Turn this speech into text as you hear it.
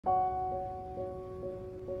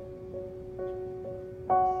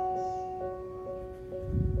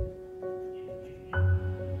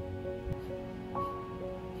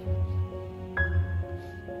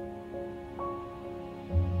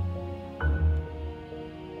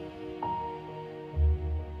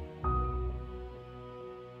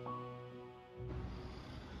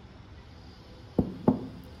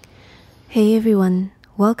Hey everyone,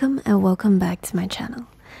 welcome and welcome back to my channel.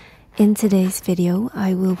 In today's video,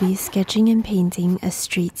 I will be sketching and painting a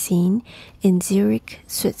street scene in Zurich,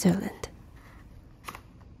 Switzerland.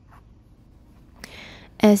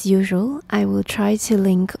 As usual, I will try to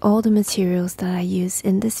link all the materials that I use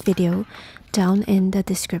in this video down in the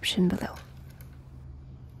description below.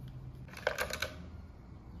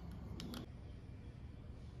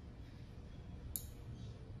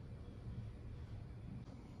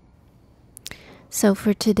 So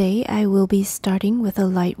for today, I will be starting with a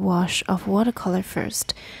light wash of watercolor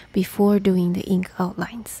first, before doing the ink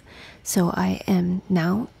outlines. So I am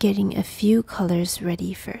now getting a few colors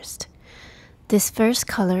ready first. This first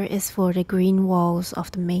color is for the green walls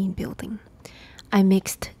of the main building. I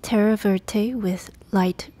mixed Terra Verte with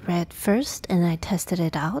light red first, and I tested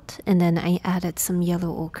it out, and then I added some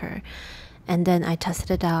yellow ochre, and then I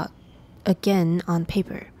tested it out again on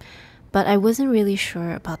paper. But I wasn't really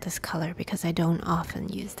sure about this color because I don't often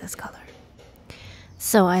use this color.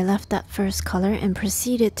 So I left that first color and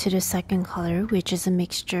proceeded to the second color, which is a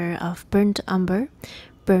mixture of burnt umber,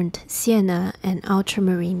 burnt sienna, and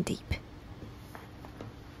ultramarine deep.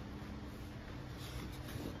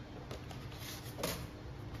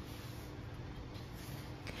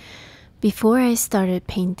 Before I started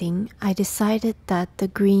painting, I decided that the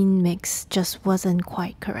green mix just wasn't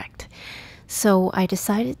quite correct. So I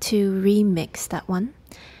decided to remix that one,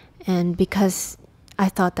 and because I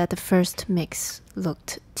thought that the first mix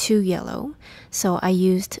looked too yellow, so I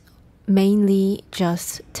used mainly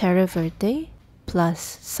just Terra Verde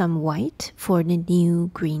plus some white for the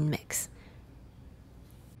new green mix.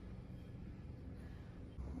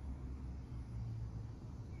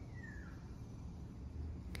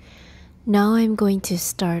 Now I'm going to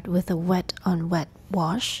start with a wet on wet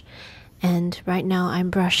wash. And right now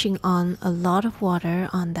I'm brushing on a lot of water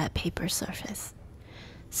on that paper surface.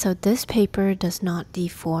 So this paper does not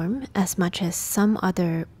deform as much as some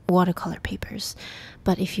other watercolor papers.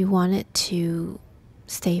 But if you want it to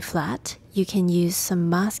stay flat, you can use some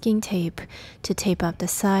masking tape to tape up the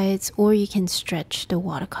sides, or you can stretch the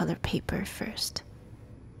watercolor paper first.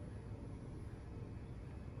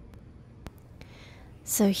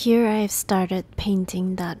 So here I have started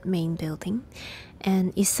painting that main building,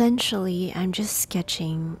 and essentially I'm just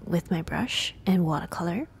sketching with my brush and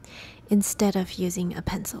watercolor instead of using a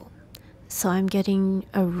pencil. So I'm getting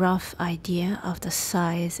a rough idea of the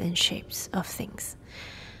size and shapes of things.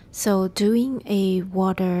 So doing a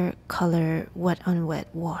watercolor wet on wet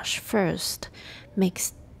wash first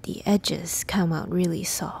makes the edges come out really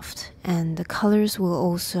soft, and the colors will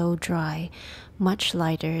also dry much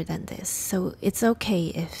lighter than this, so it's okay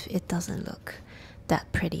if it doesn't look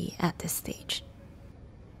that pretty at this stage.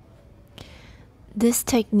 This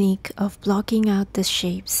technique of blocking out the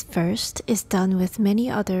shapes first is done with many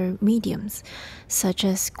other mediums, such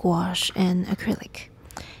as gouache and acrylic.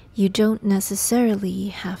 You don't necessarily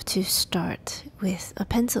have to start with a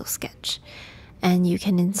pencil sketch, and you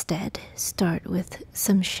can instead start with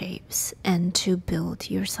some shapes and to build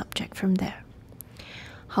your subject from there.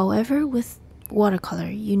 However, with watercolor,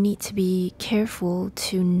 you need to be careful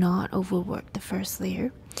to not overwork the first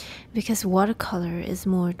layer, because watercolor is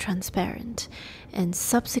more transparent and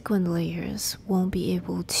subsequent layers won't be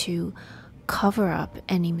able to cover up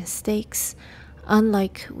any mistakes,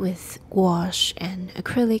 unlike with gouache and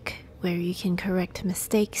acrylic, where you can correct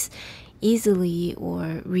mistakes easily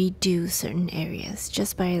or redo certain areas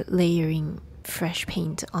just by layering fresh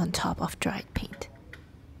paint on top of dried paint.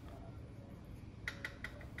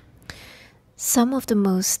 Some of the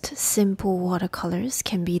most simple watercolors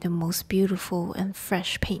can be the most beautiful and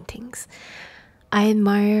fresh paintings. I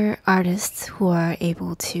admire artists who are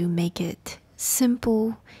able to make it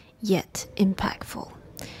simple yet impactful,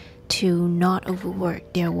 to not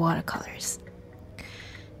overwork their watercolors.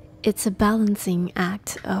 It's a balancing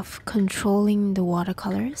act of controlling the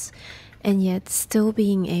watercolors and yet still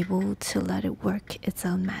being able to let it work its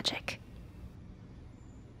own magic.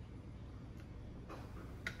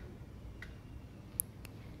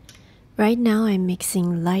 Right now I'm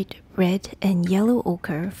mixing light red and yellow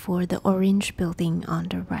ochre for the orange building on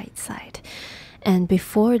the right side. And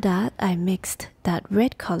before that I mixed that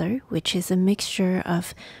red color, which is a mixture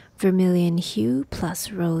of vermilion hue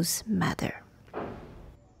plus rose madder.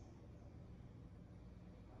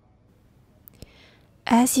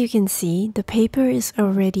 As you can see, the paper is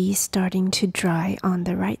already starting to dry on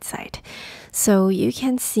the right side. So you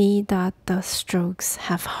can see that the strokes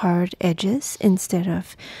have hard edges instead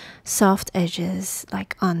of soft edges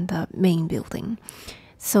like on the main building.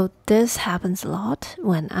 So this happens a lot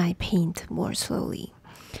when I paint more slowly.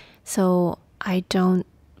 So I don't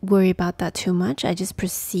worry about that too much. I just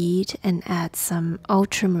proceed and add some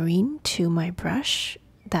ultramarine to my brush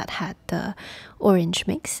that had the orange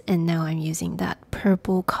mix, and now I'm using that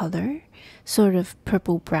purple color, sort of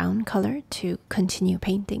purple brown color, to continue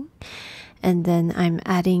painting. And then I'm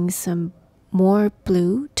adding some more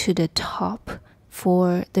blue to the top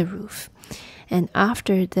for the roof. And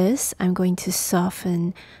after this, I'm going to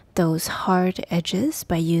soften those hard edges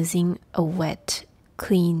by using a wet,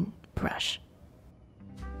 clean brush.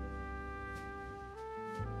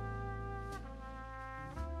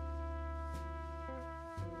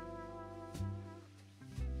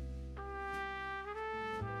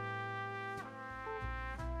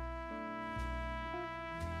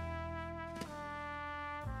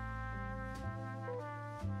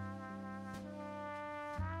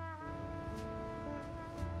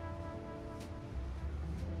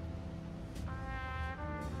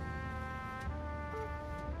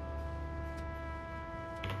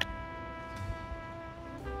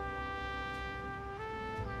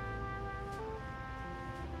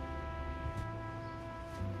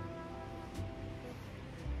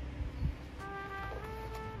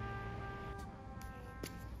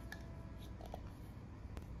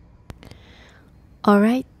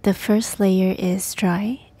 Alright, the first layer is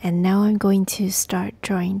dry, and now I'm going to start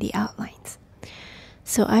drawing the outlines.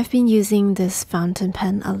 So I've been using this fountain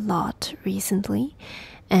pen a lot recently,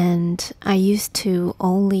 and I used to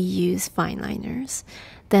only use fine liners.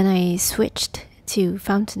 Then I switched to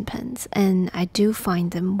fountain pens, and I do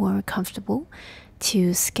find them more comfortable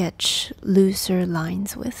to sketch looser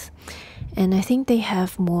lines with. And I think they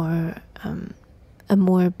have a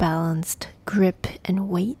more balanced grip and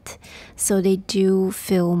weight, so they do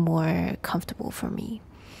feel more comfortable for me.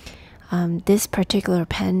 This particular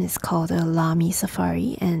pen is called a Lamy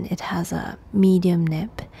Safari, and it has a medium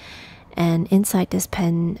nib. And inside this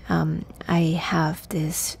pen, I have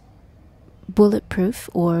this bulletproof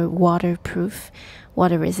or waterproof,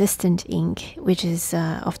 water-resistant ink, which is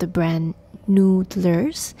of the brand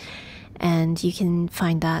Noodlers, and you can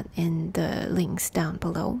find that in the links down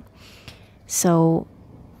below. So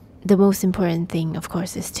the most important thing, of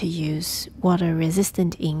course, is to use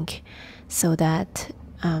water-resistant ink so that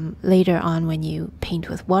later on when you paint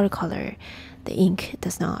with watercolor, the ink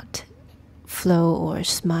does not flow or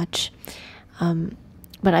smudge.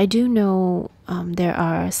 But I do know there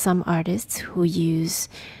are some artists who use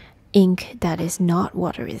ink that is not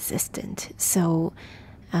water-resistant. So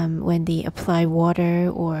when they apply water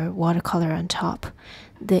or watercolor on top,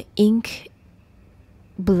 the ink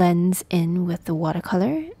blends in with the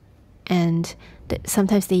watercolor, and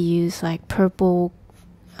sometimes they use like purple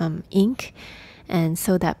ink, and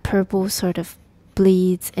so that purple sort of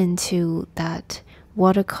bleeds into that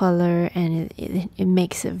watercolor, and it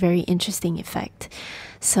makes a very interesting effect.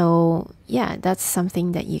 So yeah, that's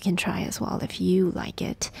something that you can try as well if you like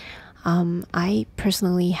it. I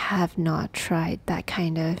personally have not tried that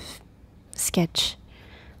kind of sketch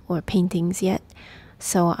or paintings yet,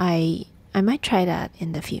 so I might try that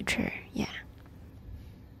in the future, yeah.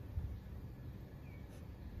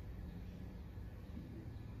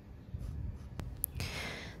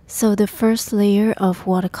 So the first layer of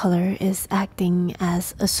watercolor is acting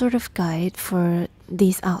as a sort of guide for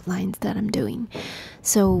these outlines that I'm doing.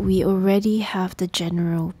 So we already have the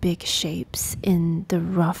general big shapes in the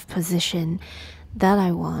rough position that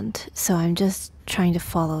I want, so I'm just trying to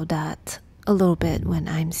follow that a little bit when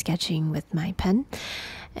I'm sketching with my pen.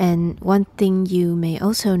 And one thing you may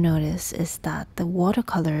also notice is that the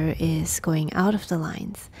watercolor is going out of the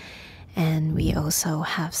lines, and we also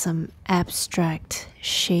have some abstract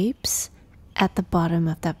shapes at the bottom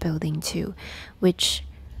of that building too, which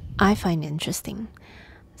I find interesting.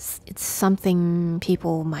 It's something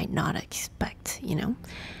people might not expect, you know.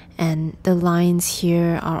 And the lines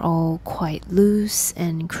here are all quite loose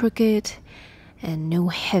and crooked and no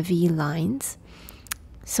heavy lines.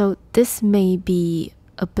 So this may be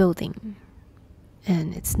a building,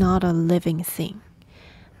 and it's not a living thing,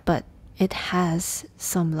 but it has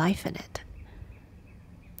some life in it.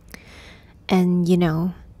 And you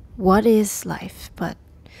know, what is life but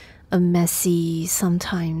a messy,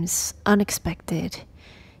 sometimes unexpected,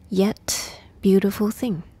 yet beautiful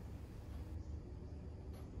thing?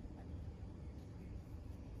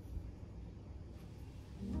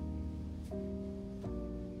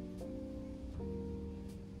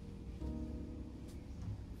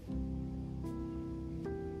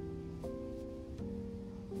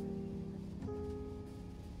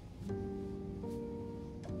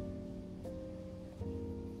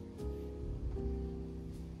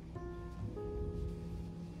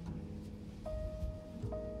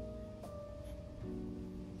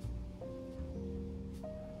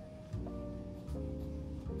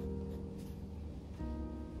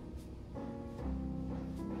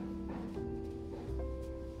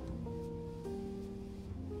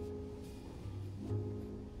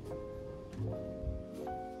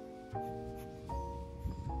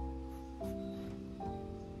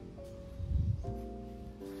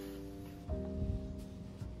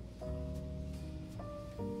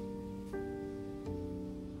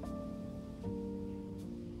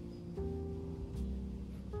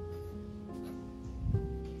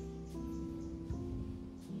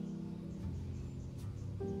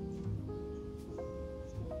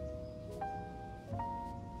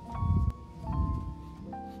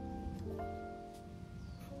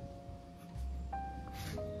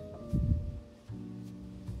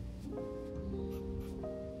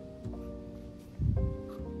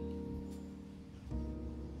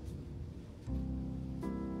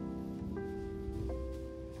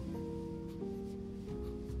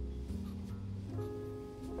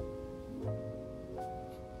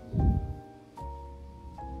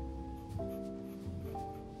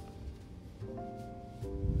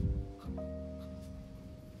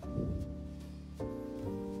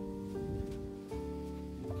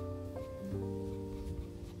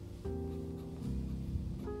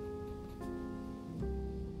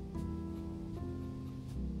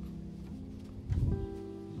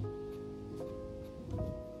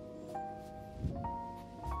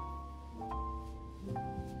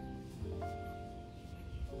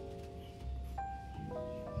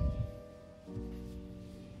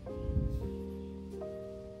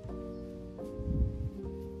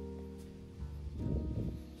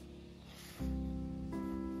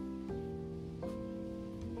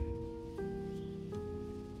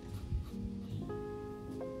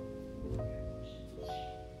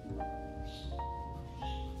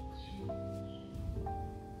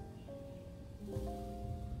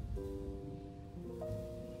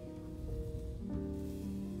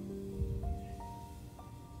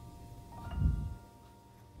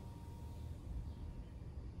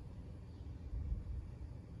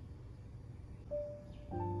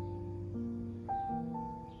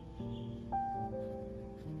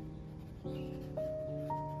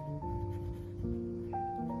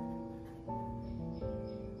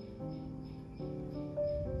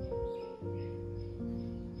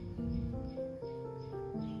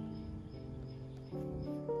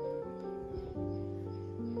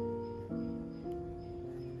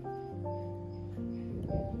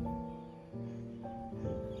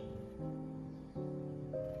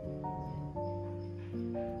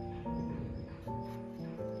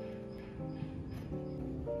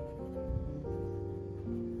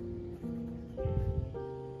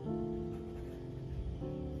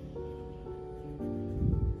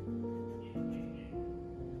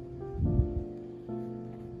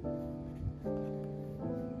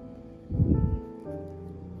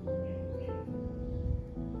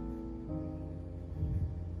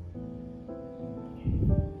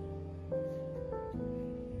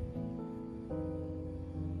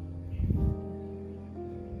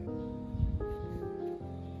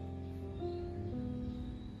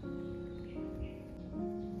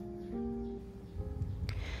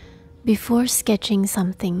 Before sketching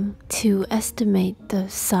something, to estimate the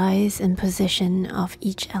size and position of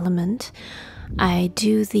each element, I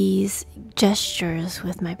do these gestures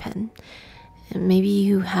with my pen. And maybe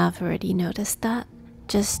you have already noticed that,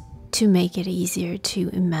 just to make it easier to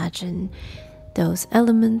imagine those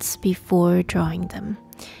elements before drawing them.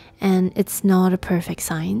 And it's not a perfect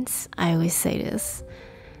science, I always say this.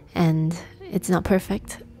 And it's not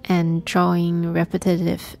perfect. And drawing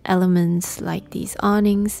repetitive elements like these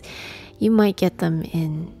awnings, you might get them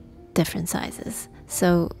in different sizes.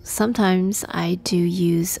 So sometimes I do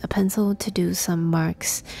use a pencil to do some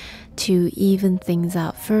marks to even things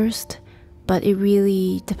out first, but it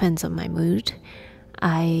really depends on my mood.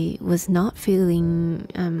 I was not feeling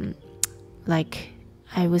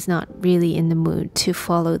I was not really in the mood to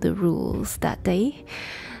follow the rules that day,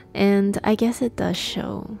 and I guess it does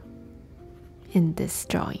show in this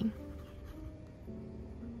drawing.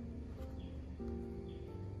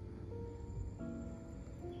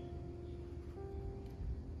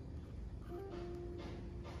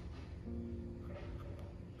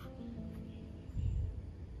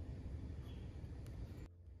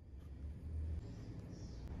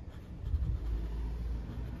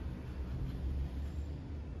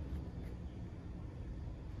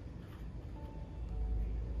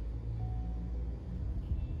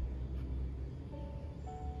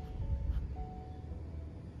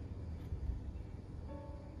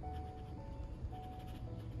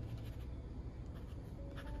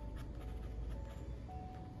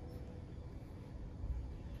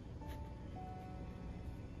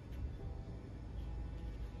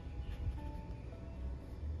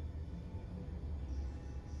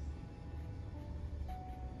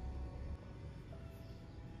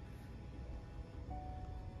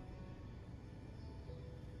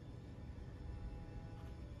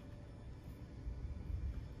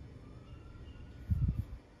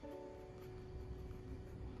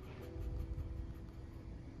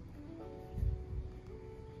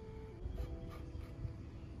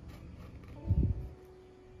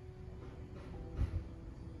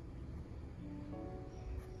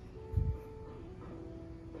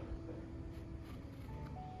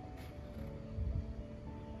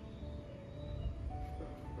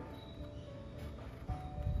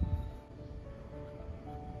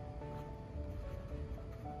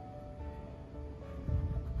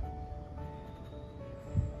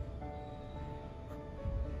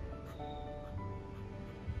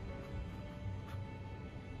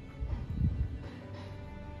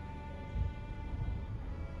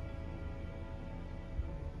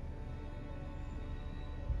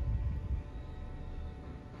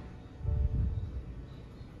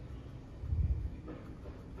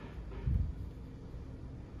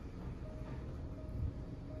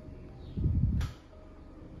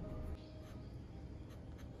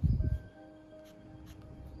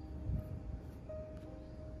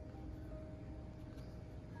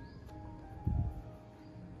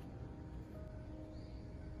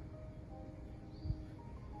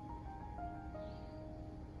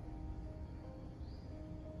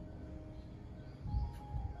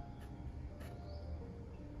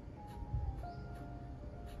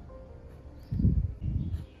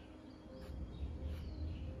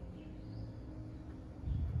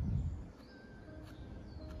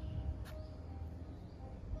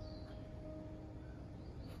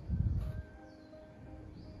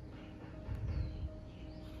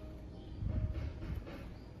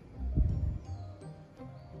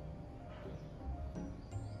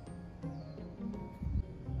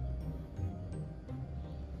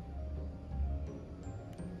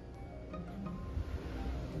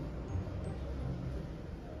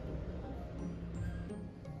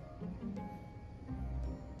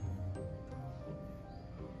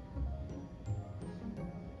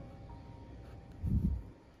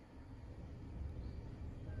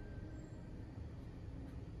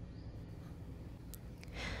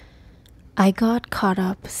 I got caught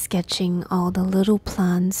up sketching all the little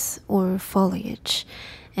plants or foliage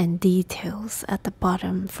and details at the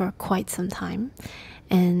bottom for quite some time.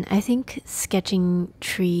 And I think sketching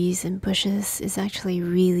trees and bushes is actually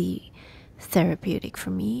really therapeutic for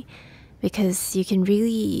me, because you can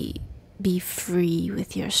really be free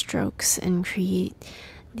with your strokes and create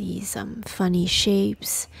these funny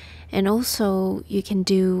shapes. And also you can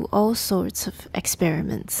do all sorts of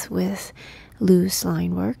experiments with loose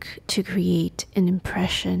line work to create an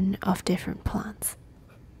impression of different plants.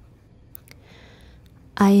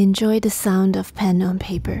 I enjoy the sound of pen on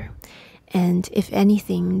paper, and if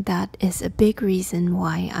anything, that is a big reason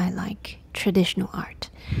why I like traditional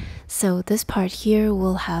art. So this part here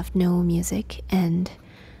will have no music, and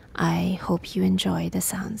I hope you enjoy the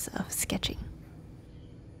sounds of sketching.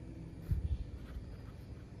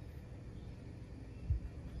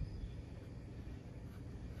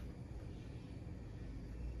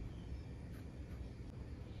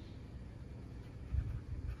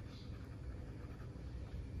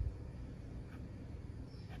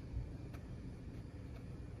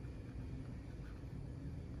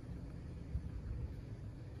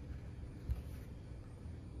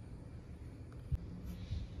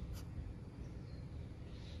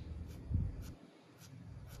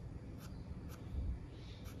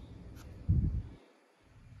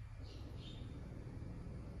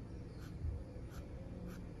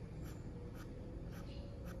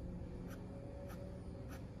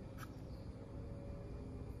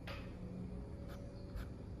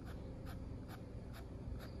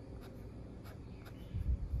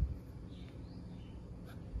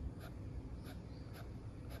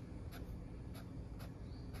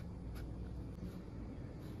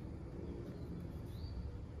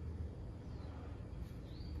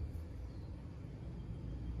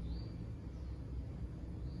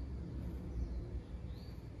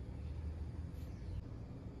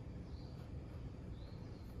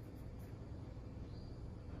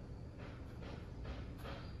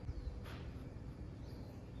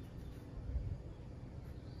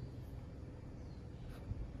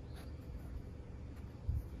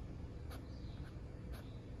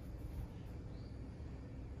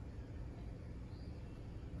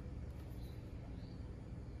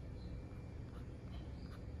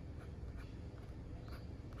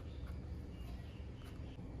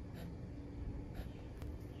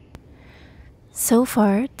 So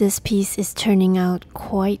far, this piece is turning out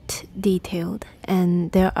quite detailed,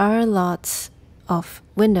 and there are lots of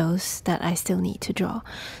windows that I still need to draw.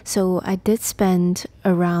 So I did spend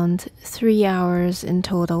around 3 hours in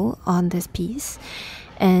total on this piece,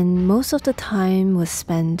 and most of the time was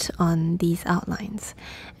spent on these outlines,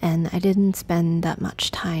 and I didn't spend that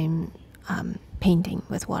much time painting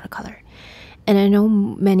with watercolor. And I know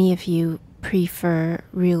many of you prefer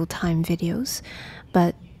real-time videos,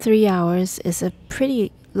 but 3 hours is a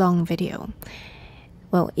pretty long video.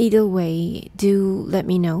 Well, either way, do let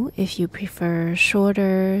me know if you prefer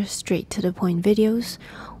shorter, straight to the point videos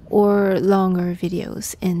or longer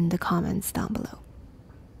videos in the comments down below.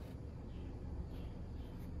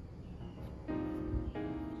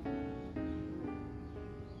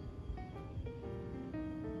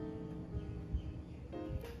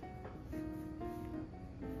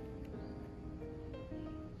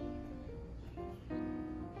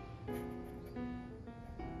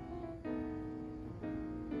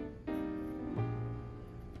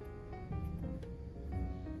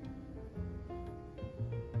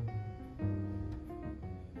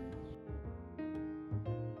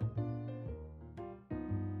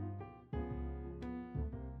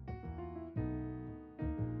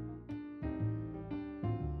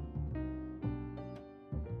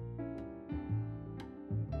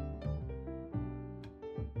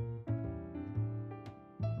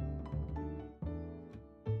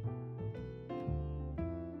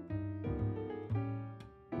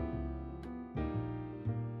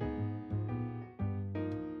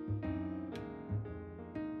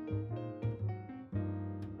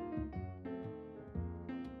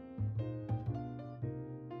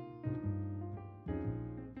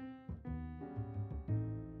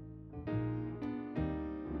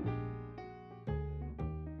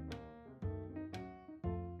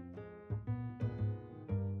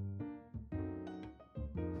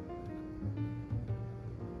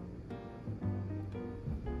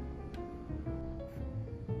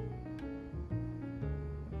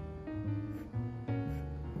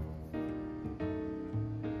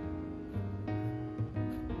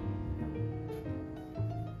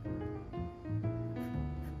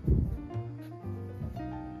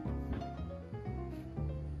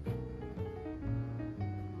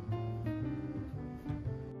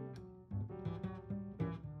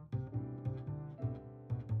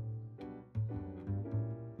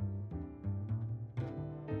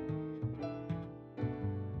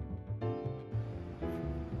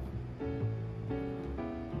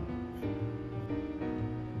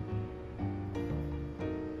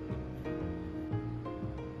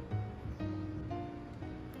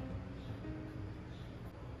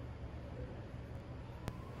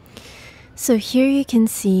 So here you can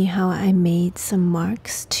see how I made some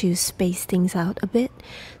marks to space things out a bit.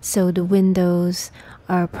 So the windows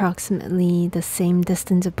are approximately the same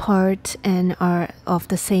distance apart and are of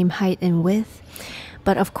the same height and width.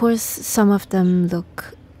 But of course, some of them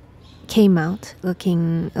came out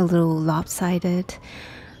looking a little lopsided.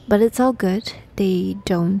 But it's all good. They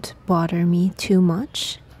don't bother me too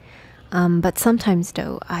much. But sometimes,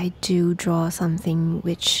 though, I do draw something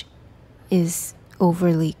which is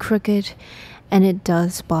overly crooked and it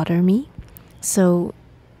does bother me. So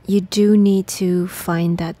you do need to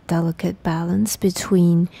find that delicate balance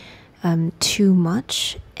between too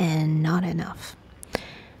much and not enough.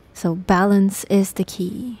 So balance is the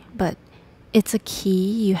key, but it's a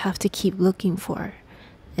key you have to keep looking for.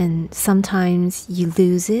 And sometimes you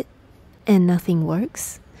lose it and nothing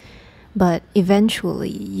works, but eventually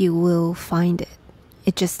you will find it.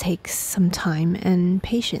 It just takes some time and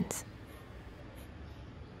patience.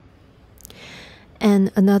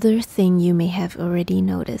 And another thing you may have already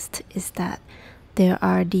noticed is that there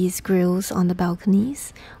are these grills on the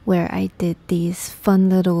balconies where I did these fun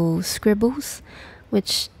little scribbles,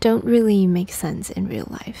 which don't really make sense in real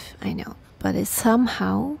life, I know, but it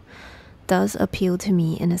somehow does appeal to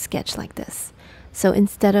me in a sketch like this. So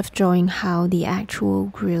instead of drawing how the actual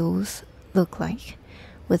grills look like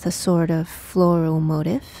with a sort of floral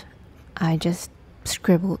motif, I just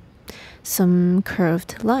scribbled some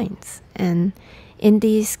curved lines. And in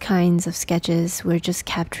these kinds of sketches, we're just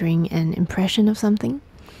capturing an impression of something.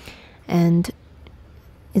 And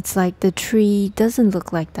it's like the tree doesn't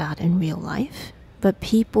look like that in real life, but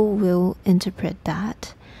people will interpret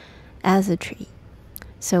that as a tree.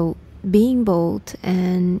 So being bold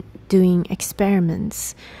and doing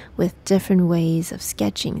experiments with different ways of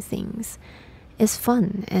sketching things is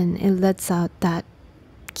fun, and it lets out that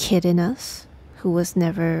kid in us who was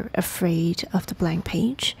never afraid of the blank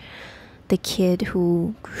page, the kid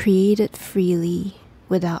who created freely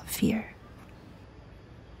without fear.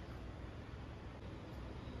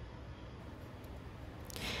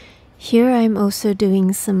 Here I'm also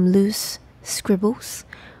doing some loose scribbles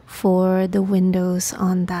for the windows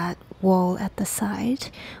on that wall at the side,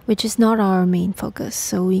 which is not our main focus,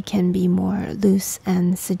 so we can be more loose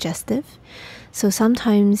and suggestive. So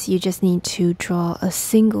sometimes you just need to draw a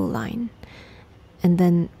single line and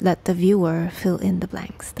then let the viewer fill in the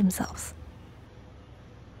blanks themselves.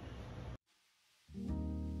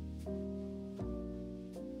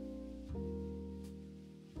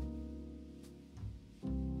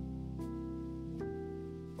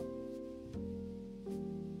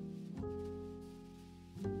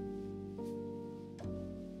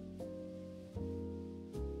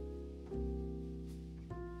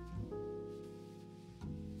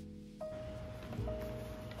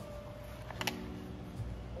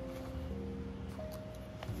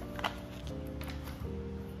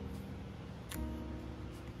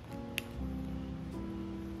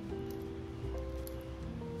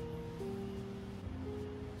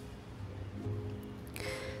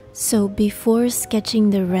 So before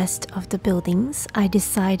sketching the rest of the buildings, I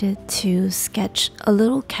decided to sketch a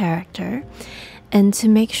little character, and to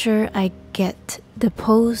make sure I get the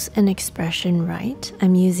pose and expression right,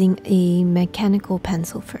 I'm using a mechanical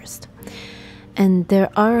pencil first. And there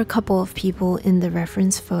are a couple of people in the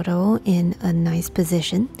reference photo in a nice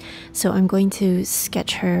position, so I'm going to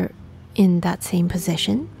sketch her in that same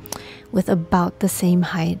position with about the same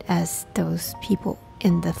height as those people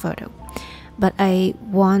in the photo. But I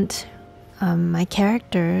want my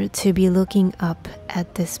character to be looking up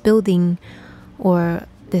at this building, or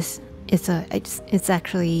this it's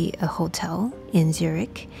actually a hotel in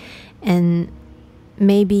Zurich, and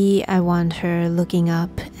maybe I want her looking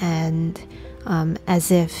up and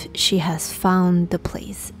as if she has found the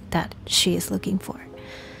place that she is looking for.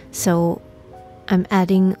 So I'm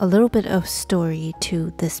adding a little bit of story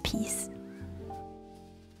to this piece.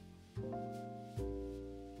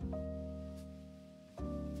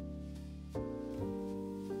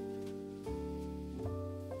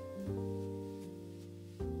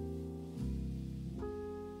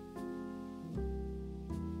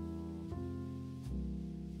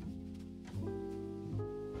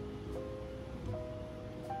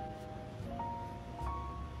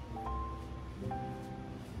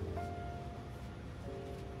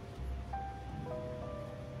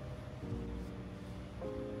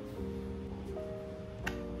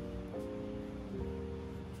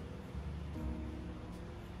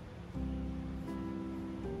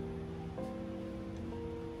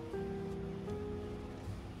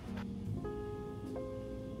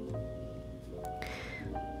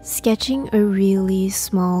 Sketching a really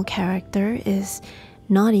small character is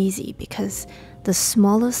not easy because the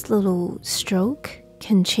smallest little stroke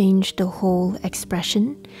can change the whole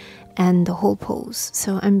expression and the whole pose.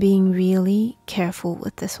 So I'm being really careful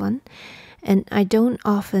with this one. And I don't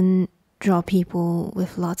often draw people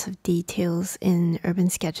with lots of details in urban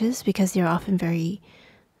sketches because they're often very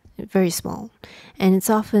very small, and it's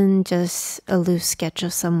often just a loose sketch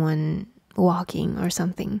of someone walking or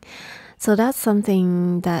something. So that's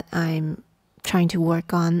something that I'm trying to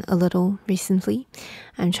work on a little recently.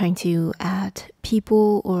 I'm trying to add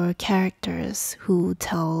people or characters who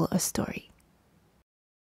tell a story.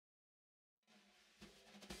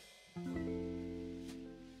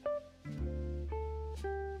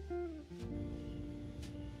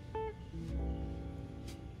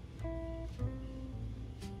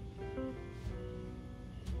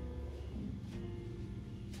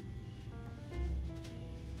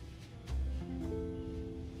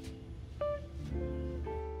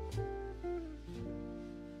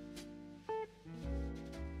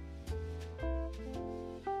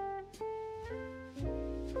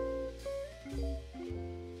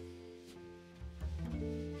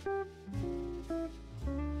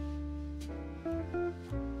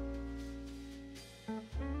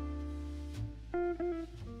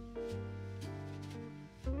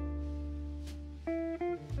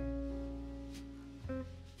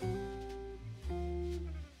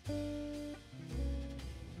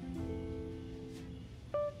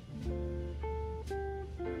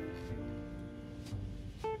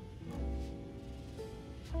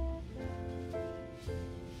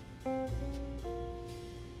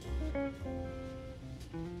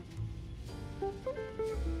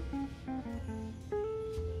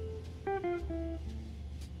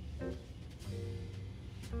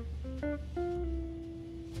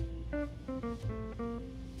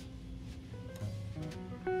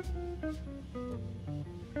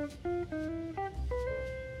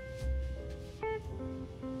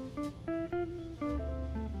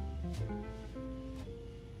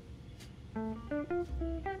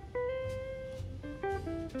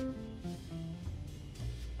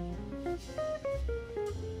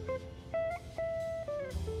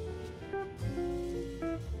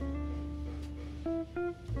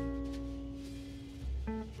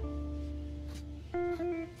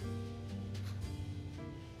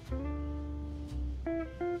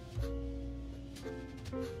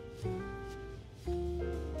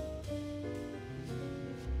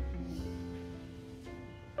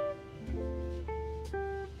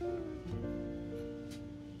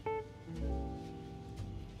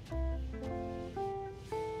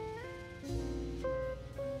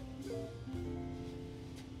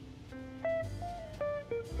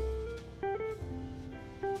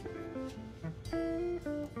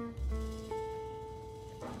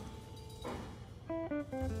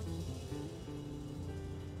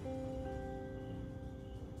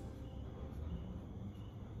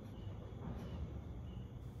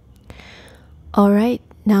 Alright,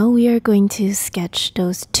 now we are going to sketch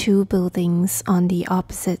those two buildings on the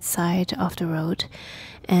opposite side of the road.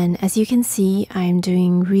 And as you can see, I'm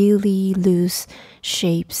doing really loose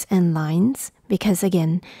shapes and lines because,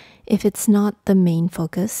 again, if it's not the main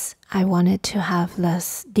focus, I want it to have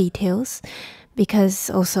less details, because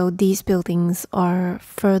also these buildings are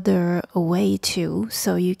further away too,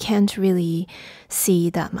 so you can't really see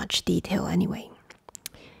that much detail anyway.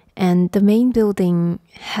 And the main building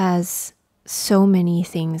has so many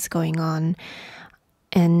things going on,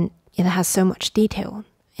 and it has so much detail.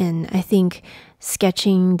 And I think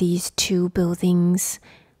sketching these two buildings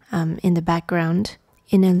in the background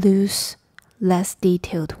in a loose, less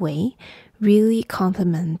detailed way really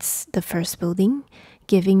complements the first building,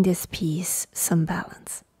 giving this piece some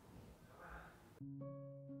balance.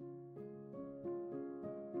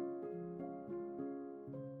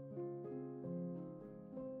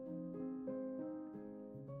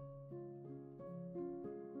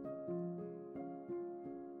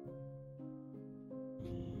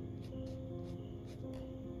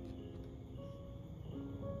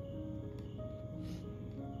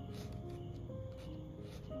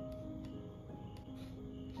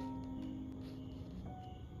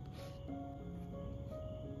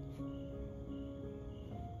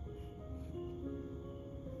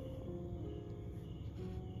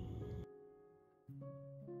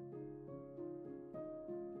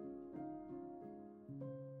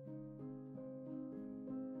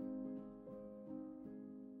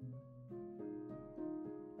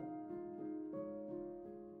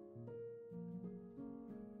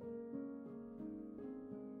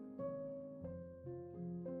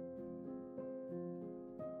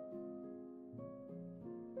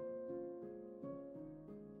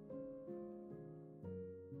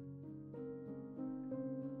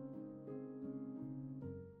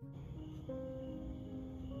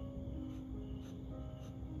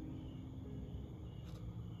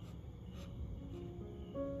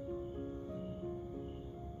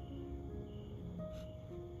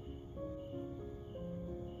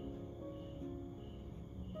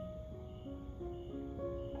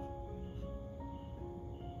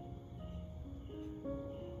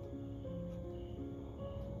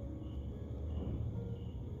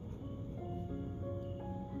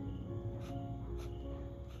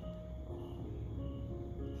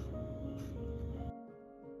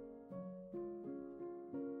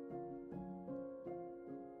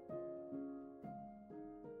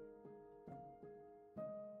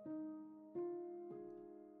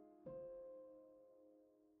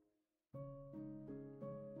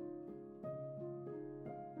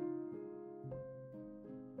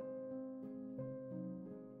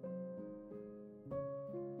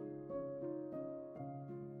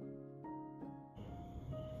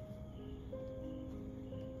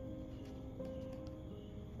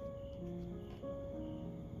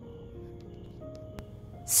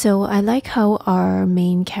 So I like how our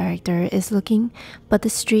main character is looking, but the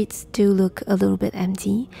streets do look a little bit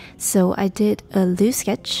empty. So I did a loose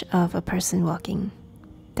sketch of a person walking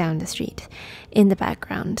down the street in the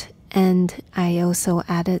background. And I also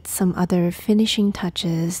added some other finishing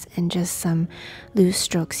touches and just some loose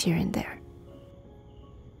strokes here and there.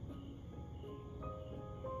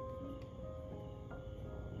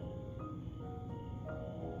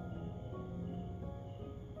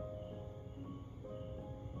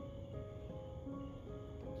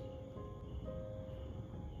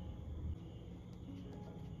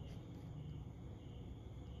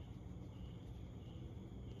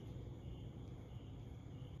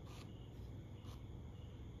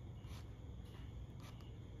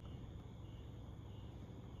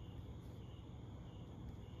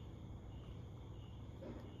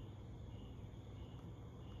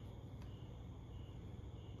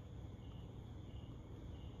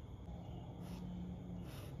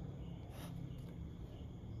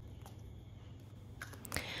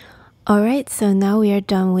 Alright, so now we are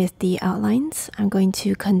done with the outlines. I'm going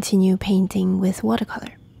to continue painting with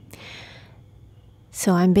watercolor.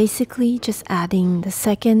 So I'm basically just adding the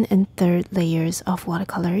second and third layers of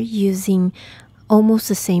watercolor using almost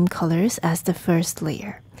the same colors as the first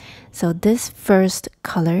layer. So this first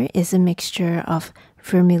color is a mixture of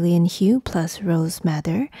vermilion hue plus rose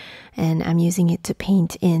madder, and I'm using it to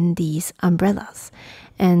paint in these umbrellas.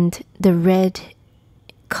 And the red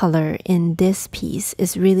color in this piece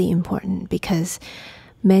is really important because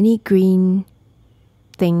many green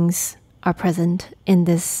things are present in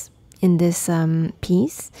this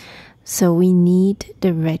piece, so we need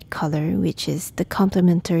the red color, which is the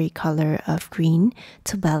complementary color of green,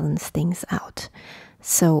 to balance things out.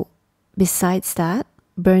 So besides that,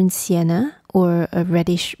 burnt sienna or a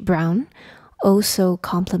reddish brown also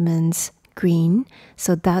complements green,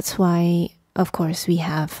 so that's why of course we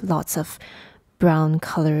have lots of brown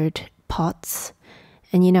colored pots,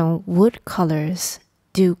 and you know, wood colors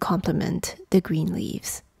do complement the green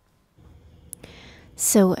leaves.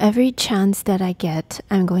 So every chance that I get,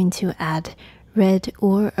 I'm going to add red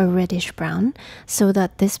or a reddish brown so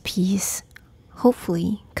that this piece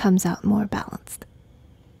hopefully comes out more balanced.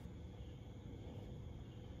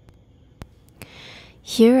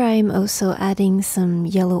 Here I'm also adding some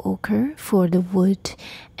yellow ochre for the wood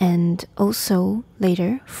and also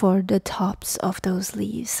later for the tops of those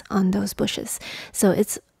leaves on those bushes. So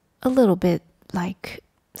it's a little bit like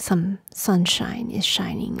some sunshine is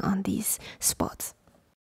shining on these spots.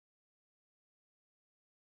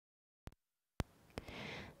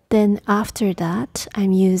 Then after that,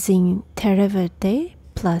 I'm using terre verte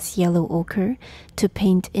plus yellow ochre to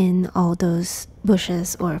paint in all those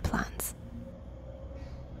bushes or plants.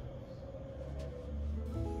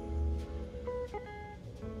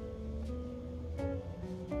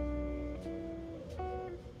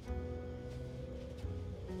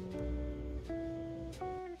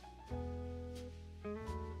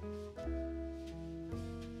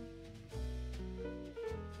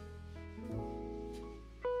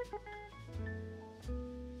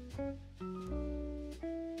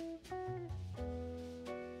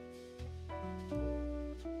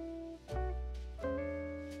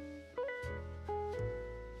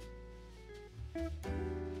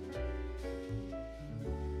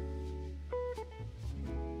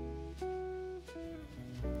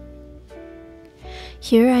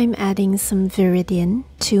 Here I'm adding some viridian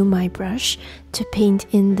to my brush to paint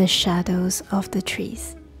in the shadows of the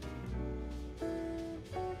trees.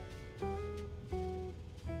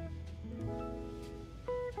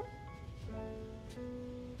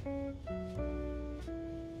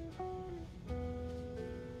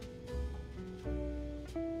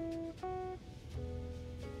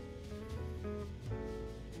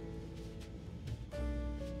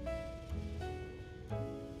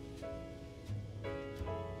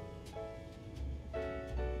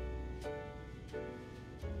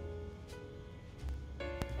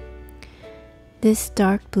 This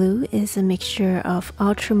dark blue is a mixture of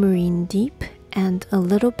ultramarine deep and a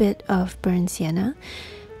little bit of burnt sienna,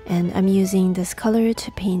 and I'm using this color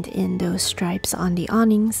to paint in those stripes on the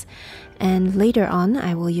awnings, and later on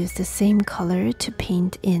I will use the same color to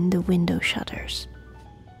paint in the window shutters.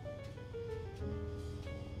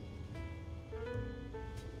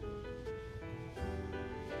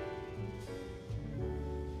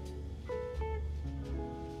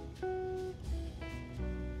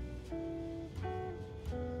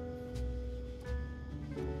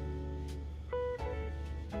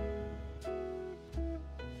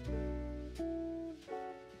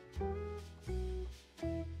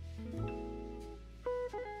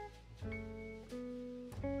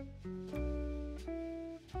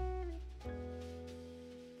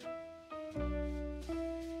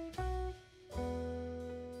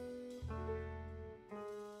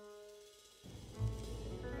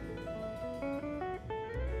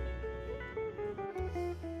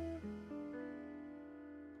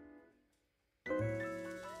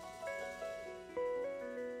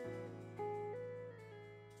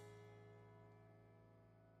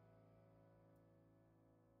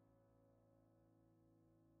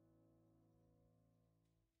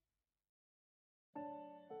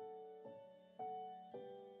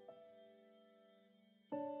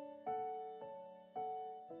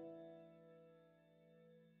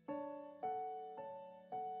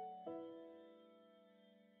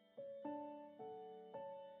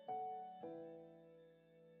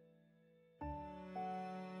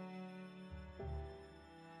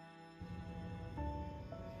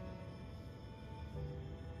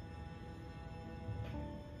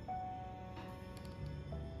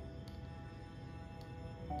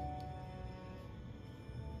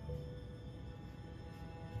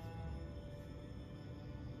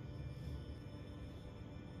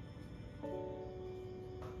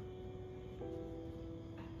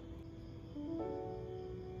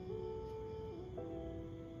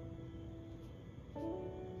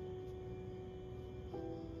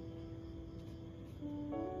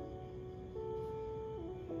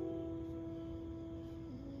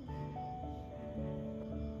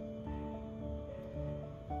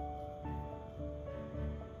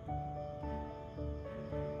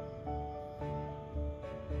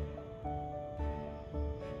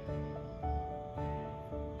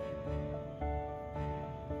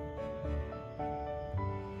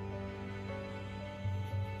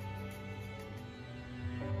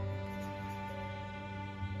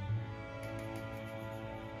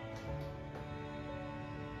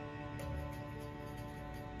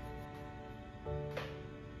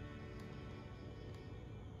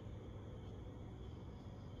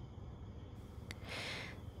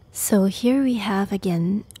 So here we have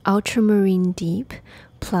again ultramarine deep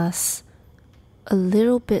plus a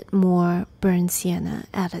little bit more burnt sienna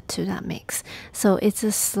added to that mix. So it's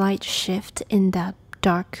a slight shift in that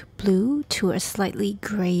dark blue to a slightly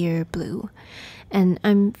grayer blue. And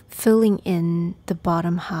I'm filling in the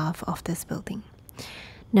bottom half of this building.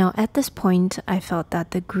 Now at this point, I felt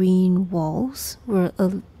that the green walls were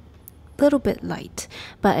a little bit light,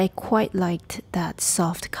 but I quite liked that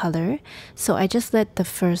soft color, so I just let the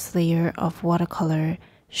first layer of watercolor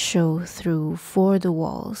show through for the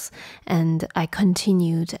walls, and I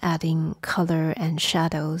continued adding color and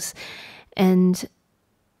shadows. And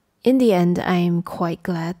in the end, I'm quite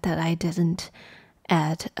glad that I didn't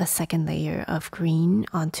add a second layer of green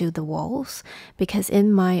onto the walls, because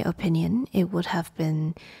in my opinion it would have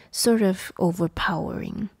been sort of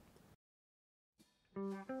overpowering.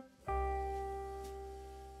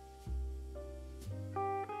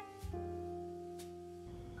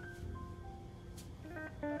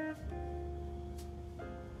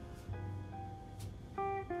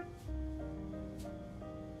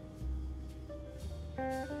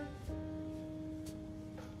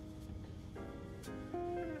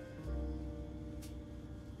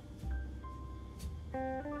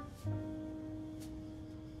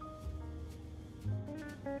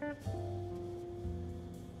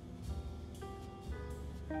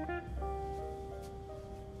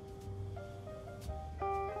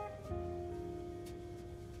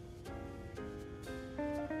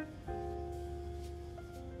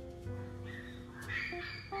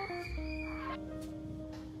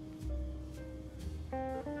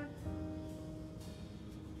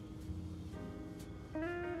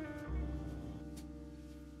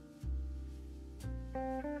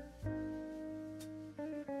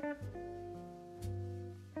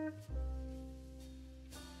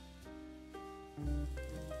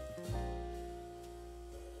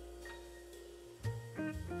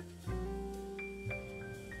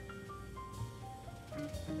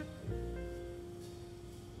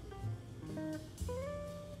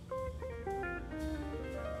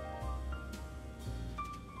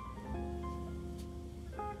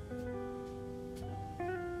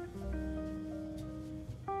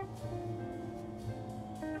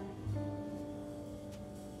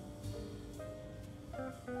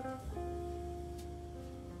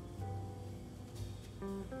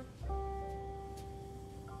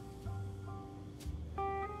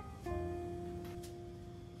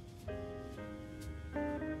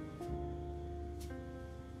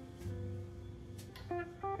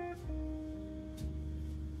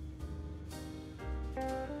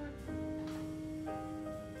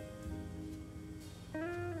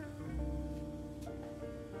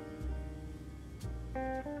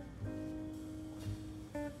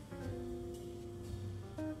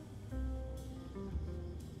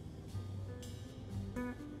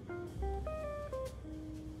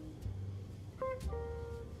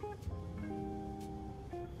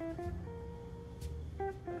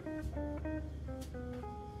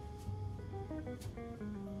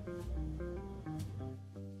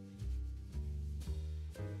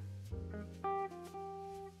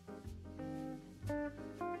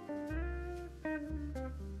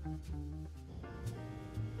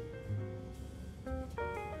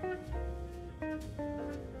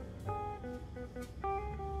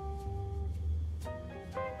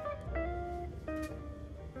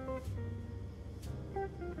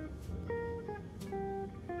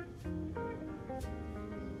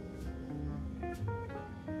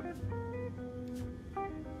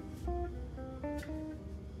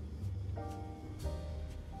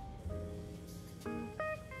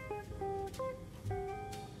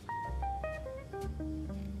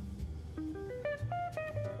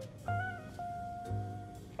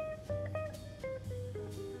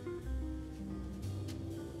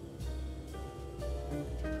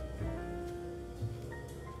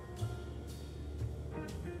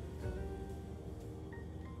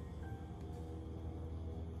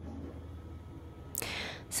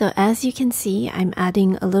 So as you can see, I'm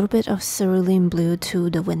adding a little bit of cerulean blue to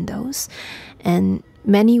the windows, and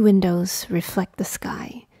many windows reflect the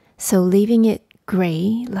sky. So leaving it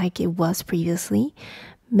gray like it was previously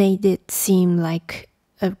made it seem like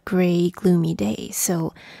a gray, gloomy day.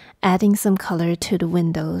 So adding some color to the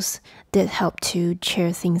windows did help to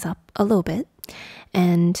cheer things up a little bit.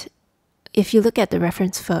 And if you look at the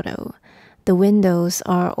reference photo, the windows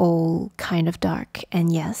are all kind of dark,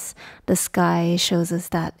 and yes, the sky shows us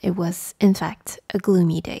that it was, in fact, a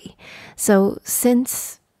gloomy day. So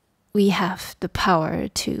since we have the power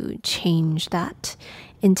to change that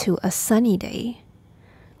into a sunny day,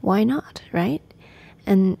 why not, right?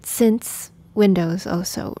 And since windows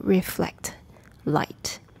also reflect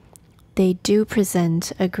light. They do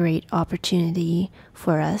present a great opportunity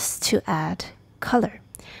for us to add color,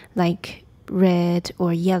 like red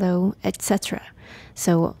or yellow, etc.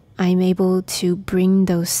 So I'm able to bring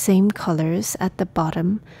those same colors at the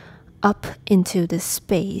bottom up into the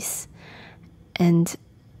space. And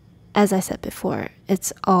as I said before,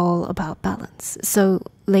 it's all about balance. So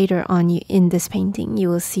later on in this painting, you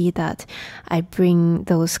will see that I bring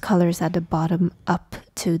those colors at the bottom up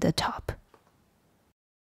to the top.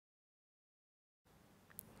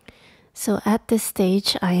 So at this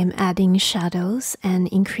stage, I am adding shadows and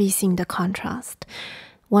increasing the contrast.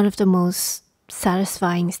 One of the most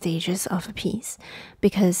satisfying stages of a piece,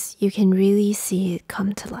 because you can really see it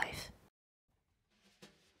come to life.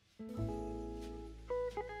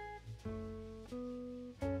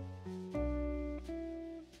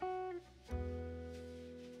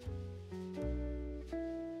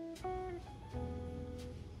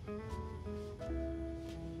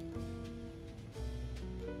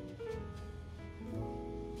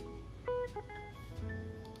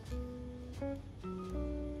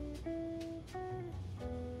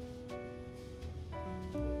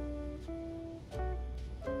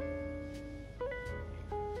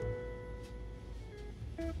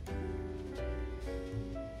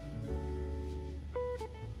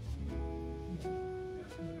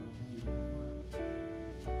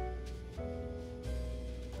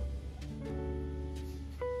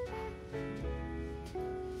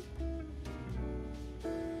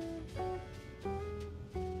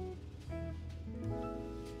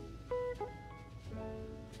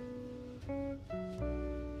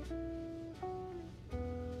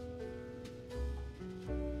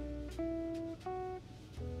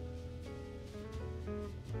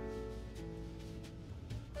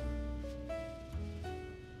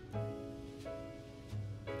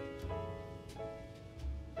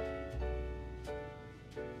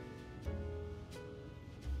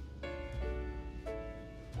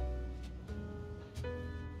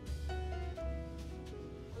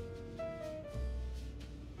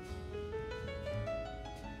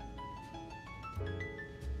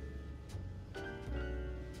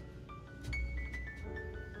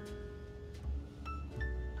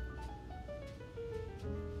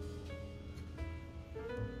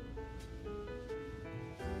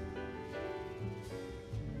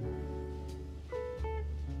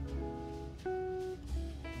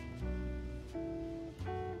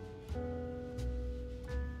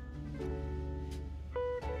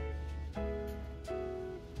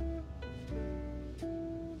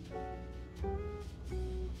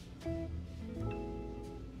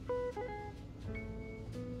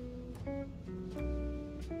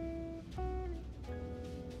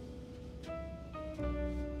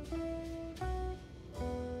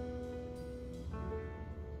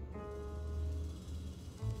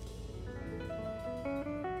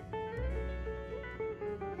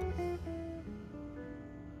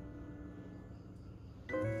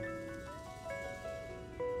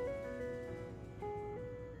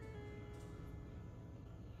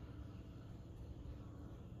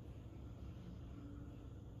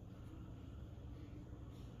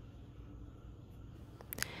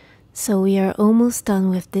 So we are almost done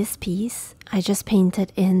with this piece. I just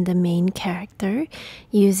painted in the main character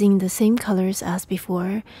using the same colors as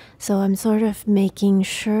before. So I'm sort of making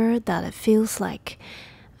sure that it feels like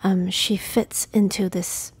she fits into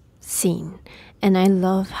this scene. And I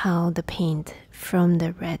love how the paint from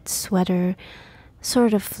the red sweater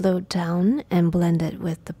sort of flowed down and blended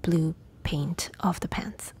with the blue paint of the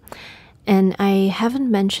pants. And I haven't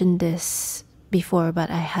mentioned this before, but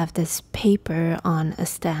I have this paper on a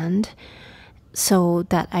stand so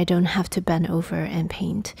that I don't have to bend over and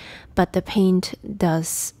paint. But the paint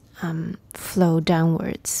does flow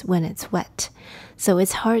downwards when it's wet. So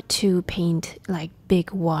it's hard to paint like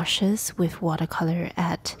big washes with watercolor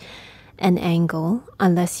at an angle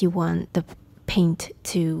unless you do want the paint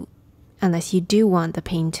to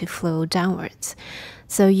flow downwards.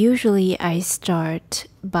 So usually I start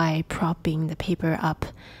by propping the paper up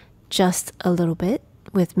just a little bit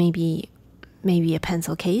with maybe a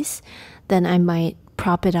pencil case. Then I might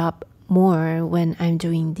prop it up more when I'm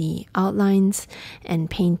doing the outlines and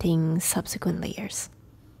painting subsequent layers.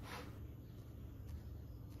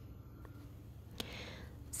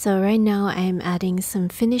 So right now I'm adding some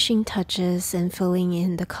finishing touches and filling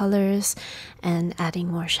in the colors and adding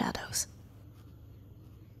more shadows.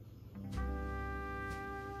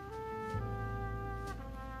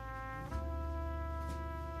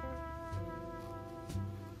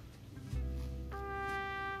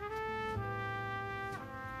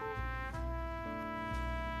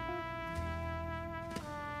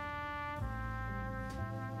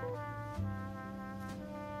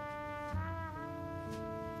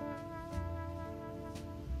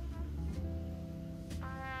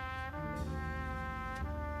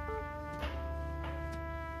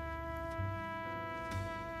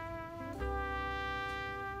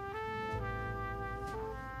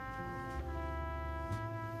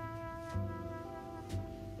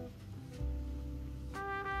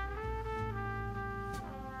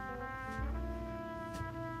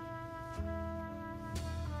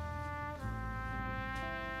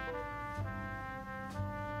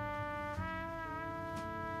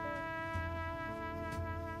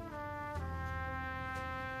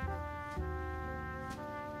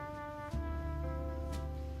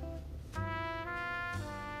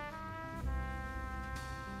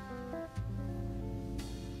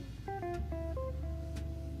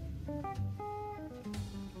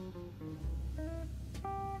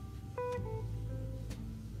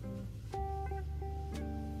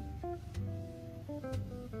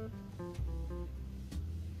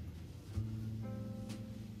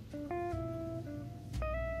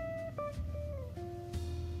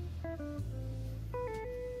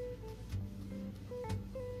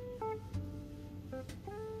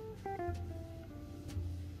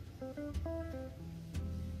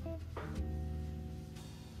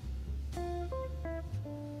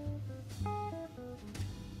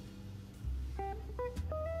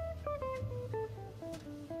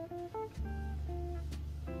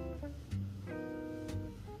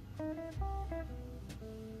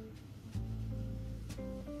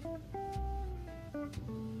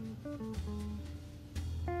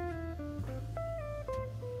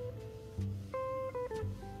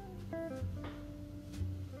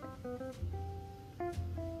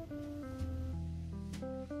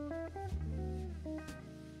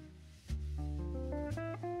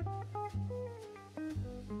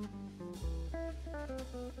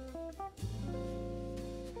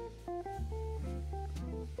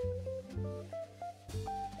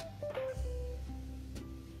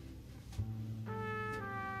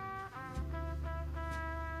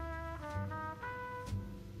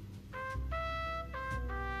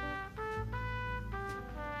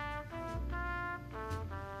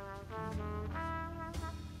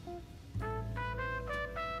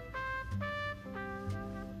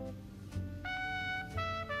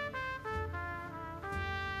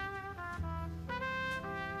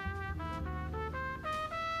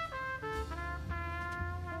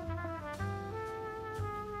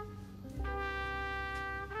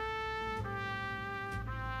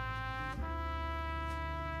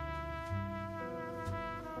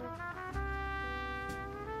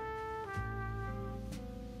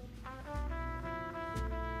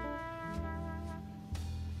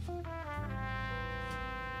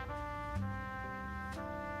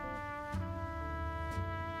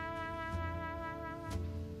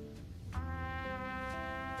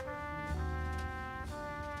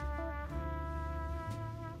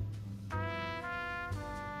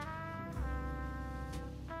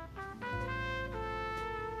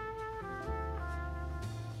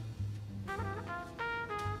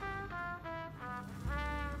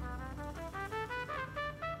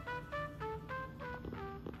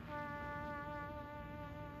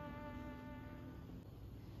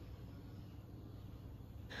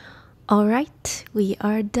 Alright, we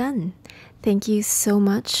are done. Thank you so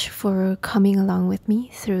much for coming along with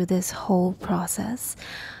me through this whole process.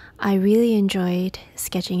 I really enjoyed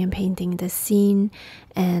sketching and painting this scene,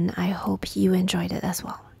 and I hope you enjoyed it as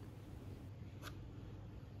well.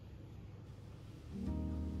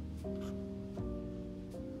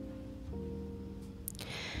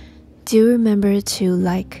 Do remember to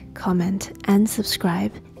like, comment, and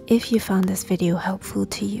subscribe if you found this video helpful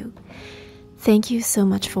to you. Thank you so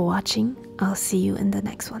much for watching. I'll see you in the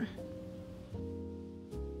next one.